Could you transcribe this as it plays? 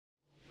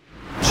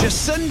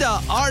Jacinda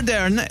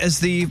Ardern is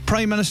the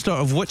Prime Minister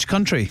of which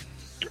country?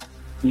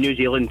 New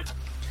Zealand.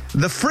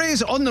 The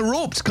phrase on the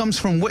ropes comes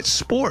from which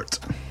sport?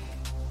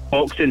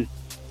 Boxing.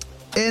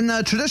 In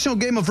a traditional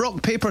game of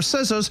rock, paper,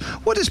 scissors,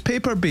 what does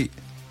paper beat?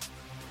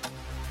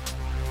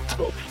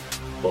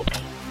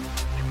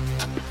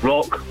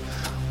 Rock.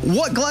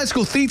 What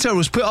Glasgow theatre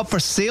was put up for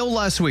sale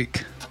last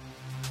week?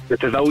 The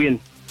Pavilion.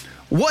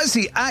 What is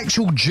the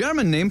actual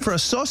German name for a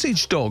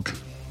sausage dog?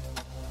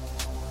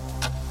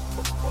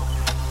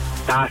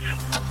 Pass.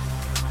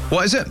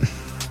 What is it?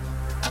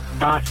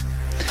 Pass.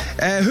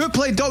 Who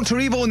played Dr.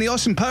 Evil in the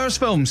Austin Powers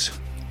films?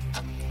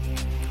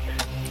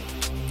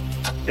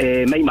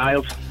 Mike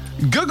Myers.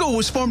 Google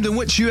was formed in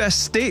which US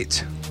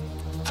state?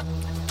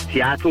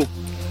 Seattle.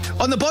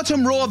 On the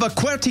bottom row of a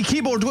QWERTY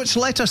keyboard, which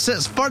letter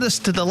sits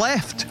furthest to the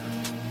left?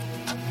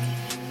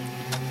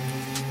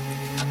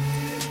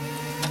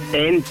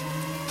 N.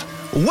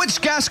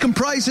 Which gas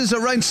comprises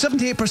around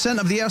 78%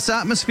 of the Earth's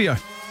atmosphere?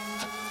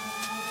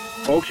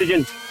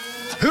 Oxygen.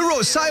 Who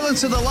wrote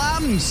Silence of the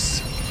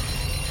Lambs?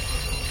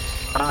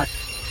 Pass.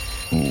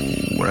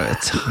 We're out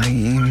of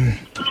time.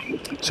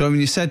 So when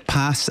you said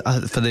pass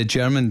for the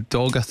German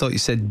dog, I thought you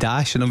said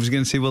dash, and I was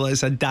going to say, well,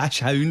 it's a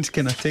dash hound.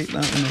 Can I take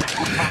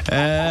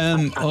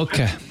that?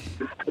 Okay.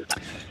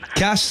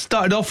 Cass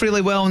started off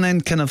really well, and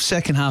then kind of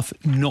second half,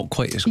 not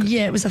quite as good.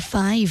 Yeah, it was a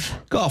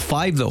 5. Got a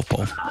 5 though,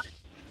 Paul.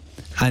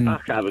 And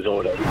That was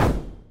all right.